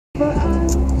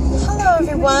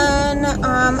everyone.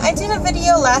 I did a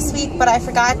video last week, but I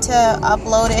forgot to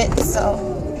upload it, so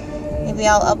maybe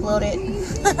I'll upload it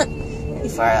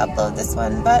before I upload this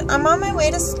one. But I'm on my way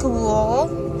to school.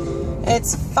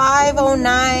 It's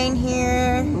 5:09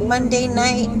 here, Monday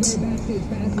night.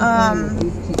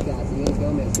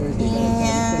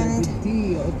 And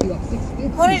I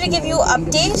wanted to give you an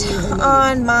update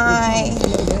on my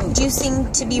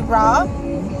juicing to be raw.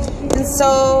 And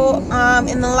so,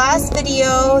 in the last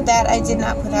video that I did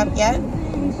not put up yet,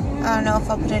 I don't know if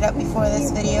I'll put it up before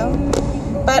this video,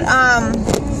 but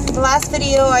the last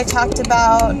video I talked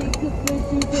about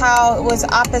how it was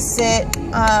opposite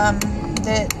on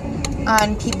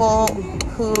people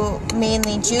who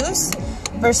mainly juice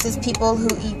versus people who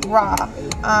eat raw.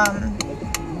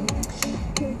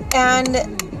 And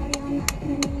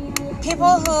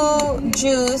people who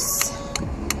juice,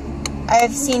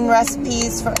 I've seen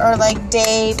recipes for, or like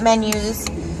day menus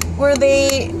where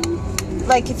they,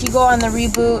 like if you go on the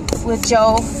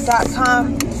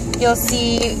rebootwithjoe.com, you'll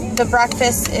see the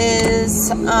breakfast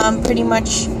is pretty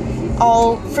much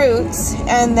all fruits,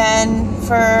 and then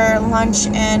for lunch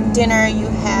and dinner you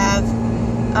have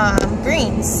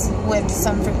greens with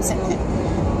some fruits in it.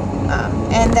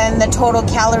 And then the total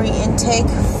calorie intake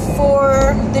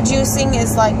for the juicing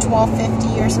is like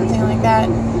 1250 or something like that.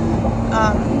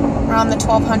 Around the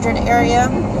 1200 area.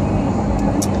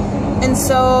 And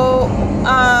so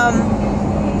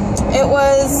it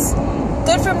was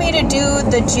good for me to do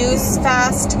the juice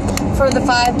fast for the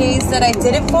 5 days that I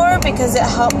did it for, because it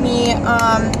helped me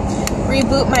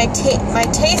reboot my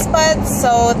taste buds,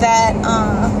 so that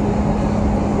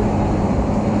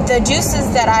the juices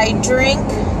that I drink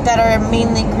that are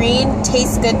mainly green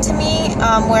taste good to me,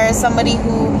 whereas somebody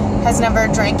who has never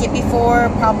drank it before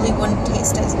probably wouldn't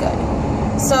taste as good.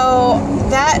 So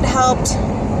that helped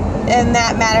in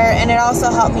that matter, and it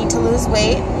also helped me to lose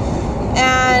weight.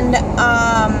 And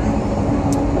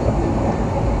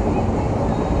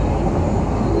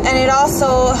it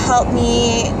also helped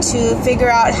me to figure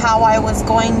out how I was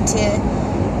going to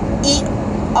eat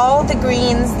all the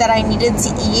greens that I needed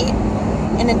to eat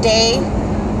in a day.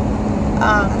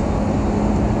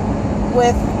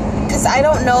 Because I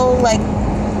don't know, like,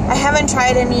 I haven't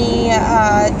tried any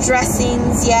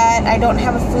dressings yet. I don't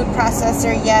have a food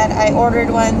processor yet. I ordered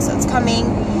one, so it's coming.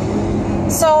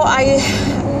 So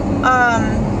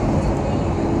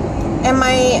and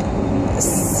my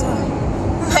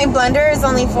blender is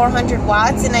only 400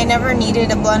 watts, and I never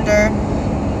needed a blender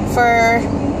for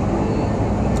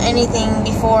anything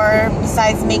before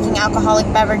besides making alcoholic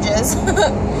beverages.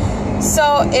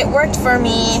 So it worked for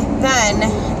me then,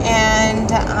 and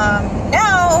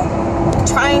now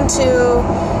trying to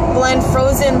blend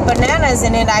frozen bananas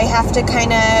in it, I have to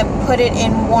kind of put it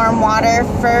in warm water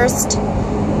first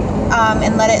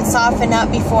and let it soften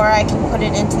up before I can put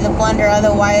it into the blender.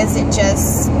 Otherwise it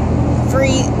just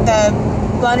the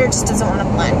blender just doesn't want to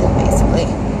blend, basically.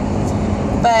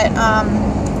 But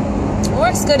it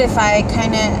works good if I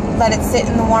kind of let it sit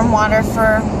in the warm water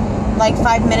for like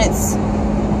 5 minutes,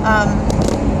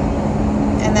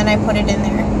 and then I put it in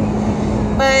there.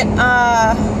 But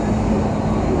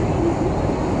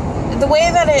the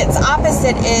way that it's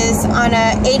opposite is on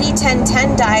a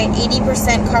 80-10-10 diet,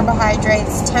 80%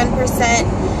 carbohydrates, 10%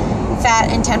 fat,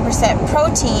 and 10%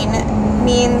 protein,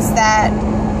 means that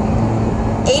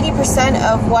 80%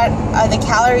 of what are the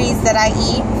calories that I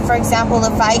eat. For example,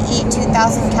 if I eat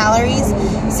 2,000 calories,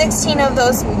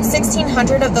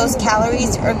 1,600 of those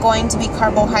calories are going to be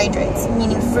carbohydrates,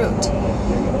 meaning fruit.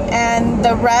 And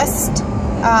the rest,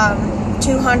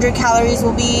 200 calories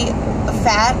will be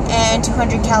fat, and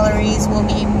 200 calories will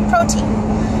be protein.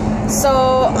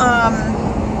 So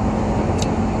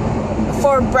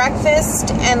for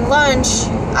breakfast and lunch,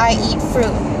 I eat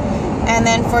fruit. And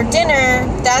then for dinner,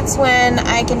 that's when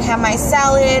I can have my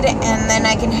salad, and then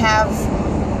I can have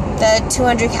the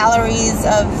 200 calories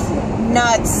of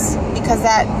nuts, because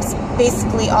that's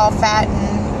basically all fat,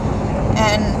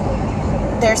 and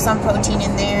there's some protein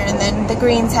in there, and then the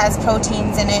greens has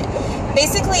proteins in it.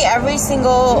 Basically every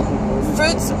single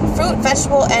fruit,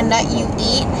 vegetable, and nut you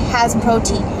eat has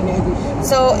protein in it.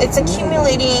 So it's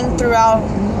accumulating throughout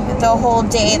the whole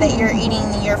day that you're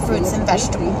eating your fruits and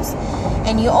vegetables.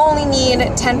 And you only need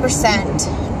 10%.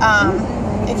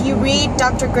 If you read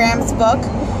Dr. Graham's book,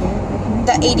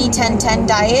 The 80-10-10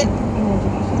 Diet,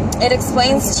 it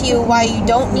explains to you why you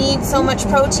don't need so much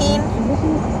protein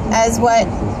as what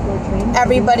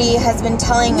everybody has been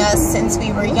telling us since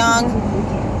we were young.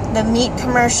 The meat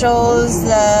commercials,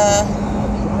 the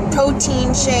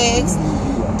protein shakes,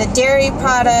 the dairy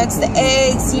products, the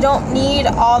eggs. You don't need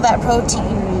all that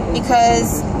protein,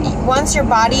 because once your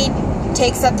body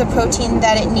takes up the protein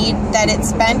that it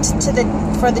spent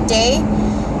for the day.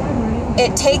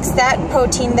 It takes that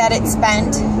protein that it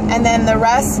spent, and then the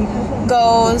rest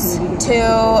goes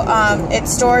to, it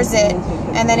stores it,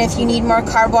 and then if you need more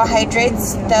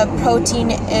carbohydrates, the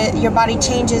protein, your body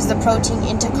changes the protein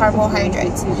into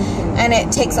carbohydrates, and it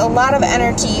takes a lot of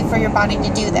energy for your body to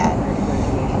do that.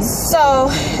 So,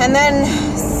 and then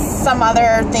some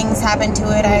other things happen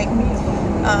to it. I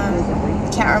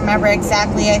can't remember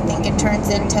exactly. I think it turns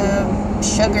into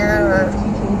sugar, or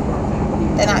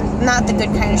not the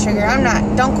good kind of sugar.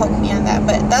 Don't quote me on that,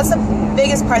 but that's the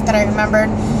biggest part that I remembered,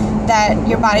 that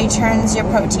your body turns your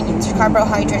protein into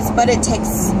carbohydrates, but it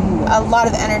takes a lot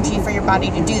of energy for your body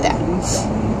to do that.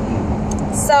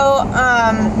 So,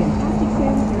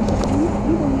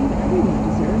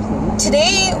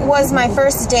 today was my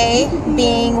first day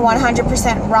being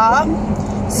 100% raw.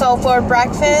 So for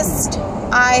breakfast,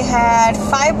 I had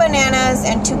 5 bananas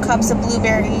and 2 cups of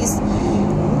blueberries,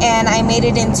 and I made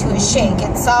it into a shake.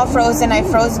 It's all frozen. I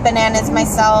froze bananas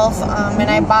myself, and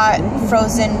I bought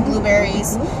frozen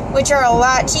blueberries, which are a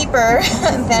lot cheaper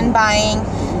than buying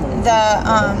the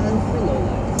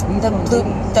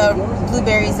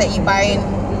blueberries that you buy in,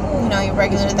 your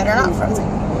regular, that are not frozen.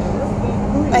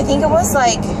 I think it was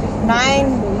like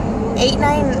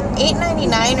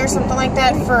 $8.99 or something like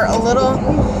that for a little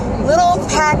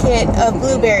packet of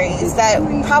blueberries that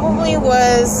probably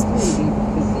was,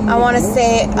 I want to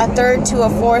say, 1/3 to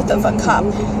 1/4 of a cup.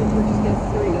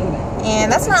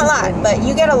 And that's not a lot, but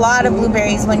you get a lot of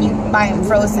blueberries when you buy them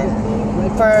frozen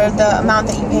for the amount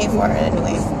that you pay for it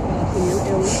anyway.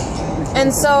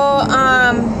 And so,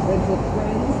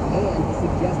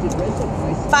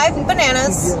 5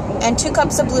 bananas and 2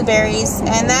 cups of blueberries,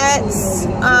 and that's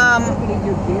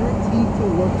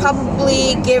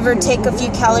probably, give or take a few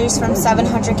calories, from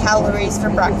 700 calories for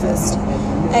breakfast.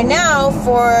 And now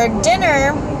for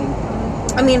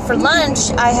for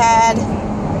lunch, I had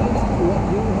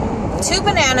 2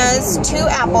 bananas, 2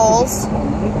 apples,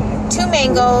 2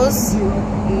 mangoes,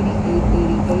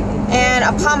 and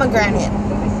a pomegranate.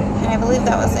 And I believe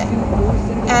that was it.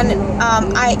 And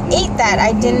I ate that.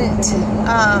 I didn't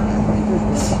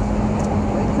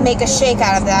make a shake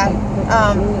out of that.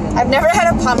 I've never had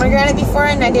a pomegranate before,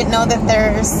 and I didn't know that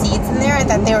there are seeds in there. I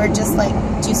thought they were just like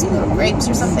juicy little grapes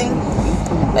or something.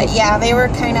 But yeah, they were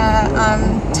kind of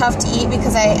tough to eat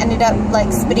because I ended up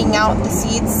like spitting out the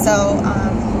seeds. So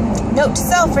note to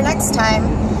self for next time.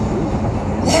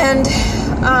 And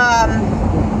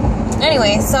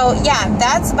anyway, so yeah,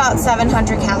 that's about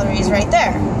 700 calories right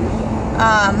there.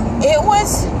 It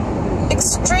was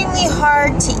extremely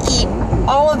hard to eat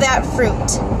all of that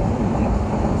fruit.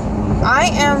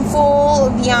 I am full,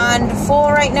 beyond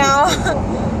full right now.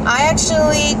 I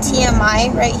actually, TMI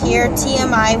right here,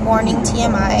 TMI, warning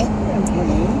TMI,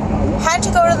 had to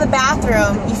go to the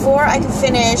bathroom before I could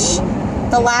finish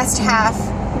the last half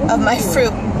of my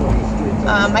fruit.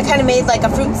 I kind of made like a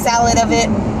fruit salad of it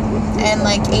and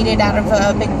like ate it out of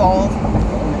a big bowl.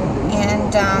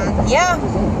 And yeah,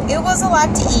 it was a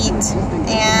lot to eat.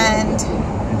 And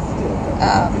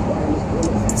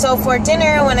so for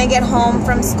dinner, when I get home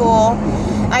from school,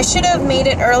 I should have made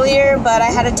it earlier, but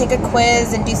I had to take a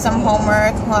quiz and do some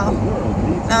homework. Well,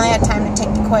 I only had time to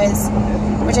take the quiz,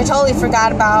 which I totally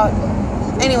forgot about.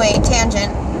 Anyway,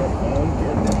 tangent.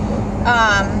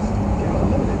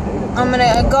 I'm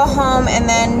gonna go home and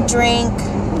then drink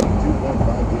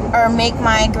or make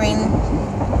my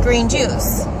green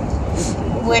juice,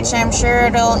 which I'm sure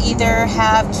it'll either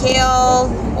have kale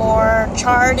or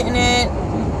chard in it,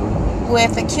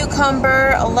 with a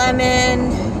cucumber, a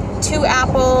lemon, 2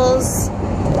 apples,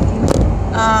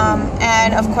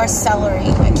 and of course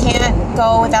celery. I can't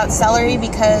go without celery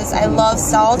because I love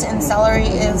salt, and celery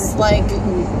is like,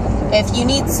 if you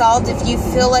need salt, if you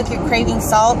feel like you're craving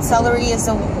salt, celery is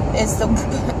the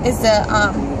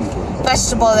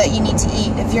vegetable that you need to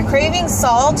eat. If you're craving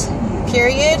salt,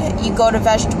 period, you go to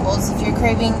vegetables. If you're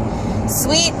craving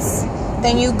sweets,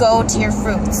 then you go to your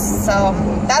fruits. So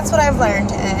that's what I've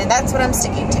learned, and that's what I'm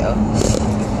sticking to.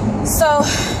 So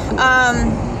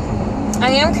I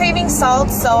am craving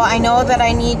salt, so I know that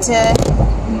I need to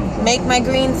make my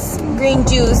green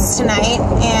juice tonight.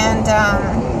 And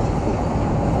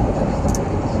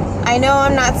I know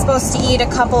I'm not supposed to eat a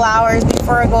couple hours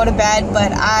before I go to bed,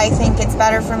 but I think it's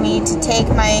better for me to take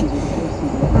my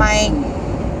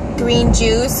green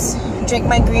juice, drink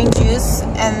my green juice,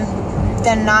 and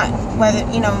then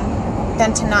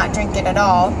than to not drink it at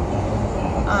all,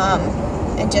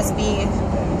 and just be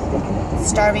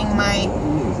starving my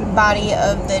body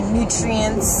of the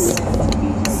nutrients,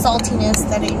 saltiness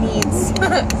that it needs.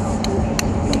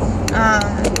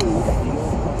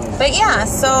 But yeah,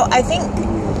 so I think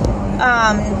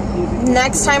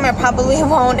next time I probably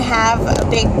won't have a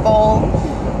big bowl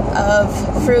of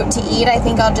fruit to eat. I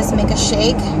think I'll just make a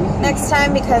shake next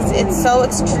time because it's so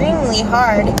extremely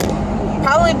hard.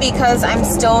 Probably because I'm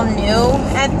still new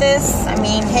at this. I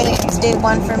mean, hey, it's day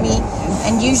one for me,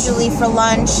 and usually for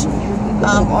lunch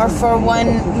or for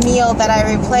one meal that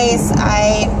I replace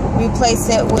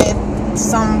it with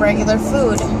some regular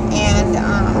food. And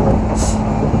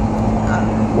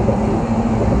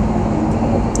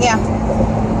yeah,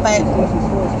 but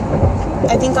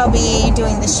I think I'll be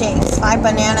doing the shakes, 5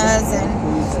 bananas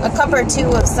and a cup or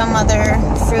 2 of some other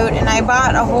fruit. And I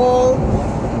bought a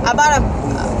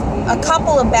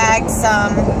couple of bags.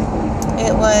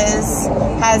 It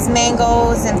has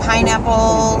mangoes and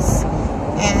pineapples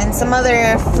and some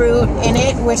other fruit in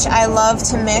it, which I love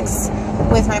to mix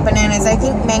with my bananas. I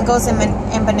think mangoes and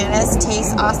bananas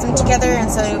taste awesome together, and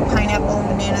so do pineapple and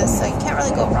bananas, so you can't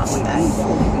really go wrong with that.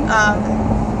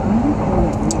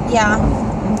 Yeah.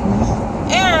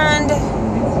 And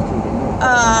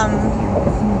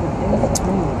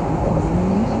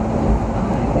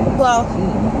well,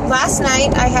 last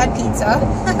night I had pizza.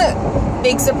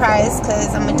 Big surprise,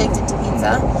 because I'm addicted to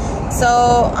pizza.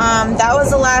 So that was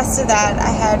the last of that.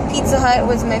 I had Pizza Hut. It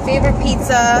was my favorite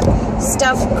pizza,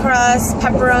 stuffed crust,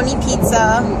 pepperoni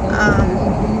pizza.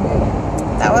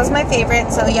 That was my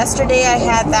favorite. So yesterday I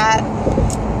had that,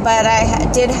 but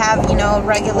I did have, you know,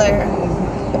 regular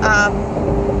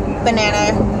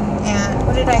banana, and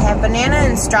what did I have? Banana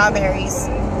and strawberries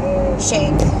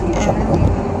shake. And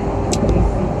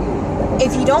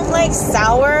if you don't like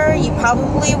sour, you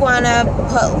probably want to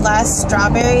put less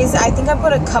strawberries. I think I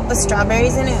put a cup of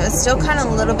strawberries in it. It was still kind of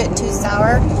a little bit too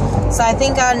sour. So I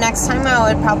think next time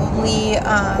I would probably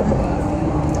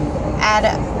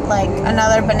add like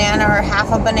another banana or half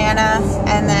a banana,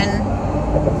 and then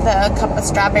the cup of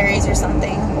strawberries or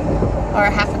something. Or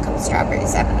half a cup of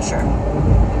strawberries, I'm not sure.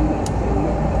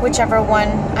 Whichever one.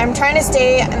 I'm trying to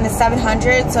stay in the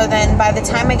 700, so then by the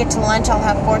time I get to lunch, I'll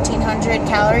have 1,400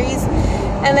 calories.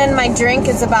 And then my drink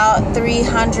is about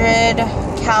 300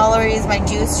 calories, my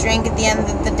juice drink at the end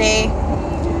of the day.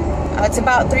 It's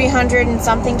about 300 and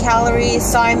something calories,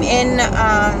 so I'm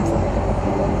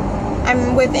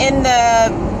within the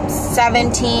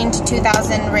 17 to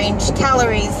 2,000 range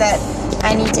calories that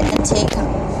I need to intake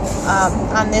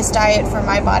on this diet for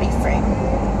my body frame.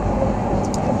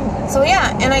 So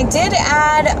yeah, and I did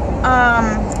add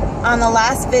on the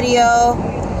last video,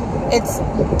 it's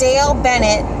Dale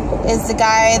Bennett is the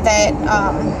guy that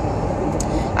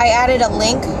I added a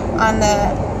link on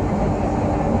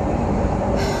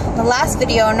the last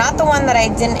video, not the one that I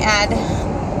didn't add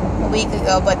a week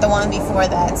ago, but the one before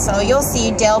that. So you'll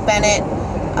see Dale Bennett,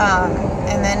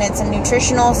 and then it's a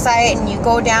nutritional site, and you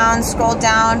go down, scroll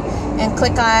down, and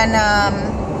click on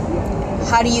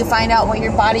how do you find out what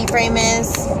your body frame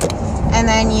is, and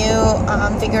then you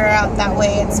figure it out that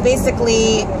way. It's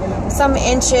basically some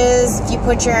inches. If you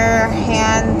put your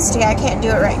hands together, I can't do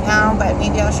it right now, but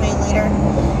maybe I'll show you later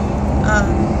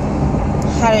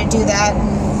how to do that.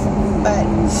 But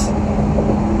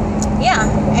yeah,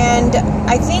 and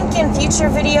I think in future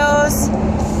videos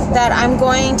that I'm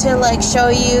going to like show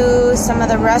you some of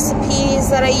the recipes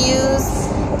that I use,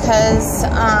 because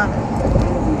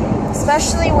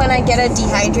especially when I get a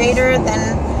dehydrator,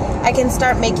 then I can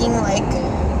start making like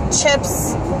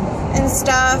chips and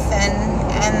stuff, and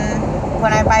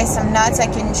when I buy some nuts, I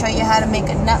can show you how to make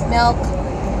a nut milk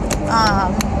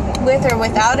with or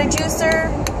without a juicer.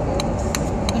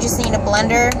 You just need a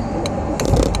blender.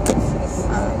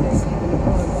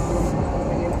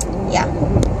 Yeah.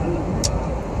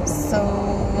 So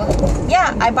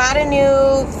yeah, I bought a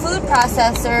new food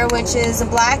processor, which is a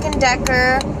Black &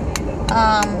 Decker.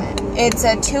 It's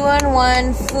a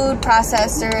 2-in-1 food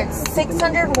processor. It's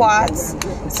 600 watts,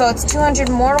 so it's 200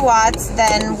 more watts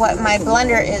than what my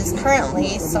blender is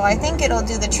currently. So I think it'll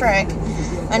do the trick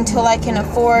until I can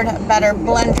afford a better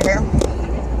blender,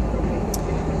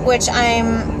 which I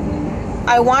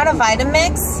want a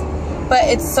Vitamix, but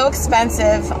it's so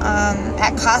expensive.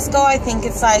 At Costco, I think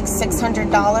it's like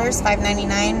 $600,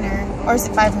 $5.99, or is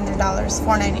it $500,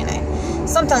 $4.99,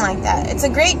 something like that. It's a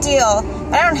great deal,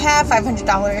 but I don't have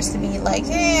 $500 to be like,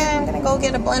 hey, I'm gonna go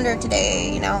get a blender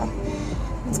today, you know,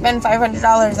 spend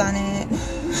 $500 on it.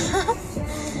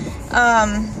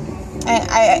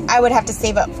 I would have to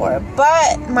save up for it.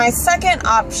 But my second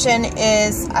option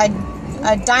is a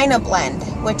Dynablend,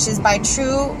 which is by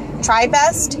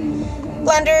TriBest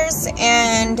blenders.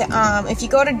 And if you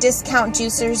go to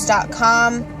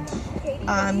discountjuicers.com,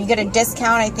 You get a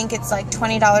discount. I think it's like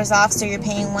 $20 off, so you're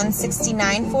paying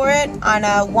 $169 for it on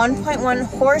a 1.1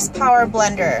 horsepower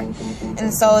blender.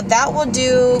 And so that will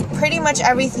do pretty much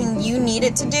everything you need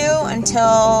it to do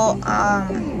until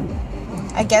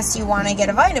I guess you want to get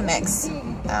a Vitamix.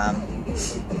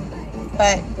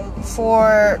 But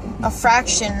for a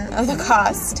fraction of the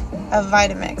cost of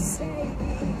Vitamix.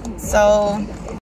 So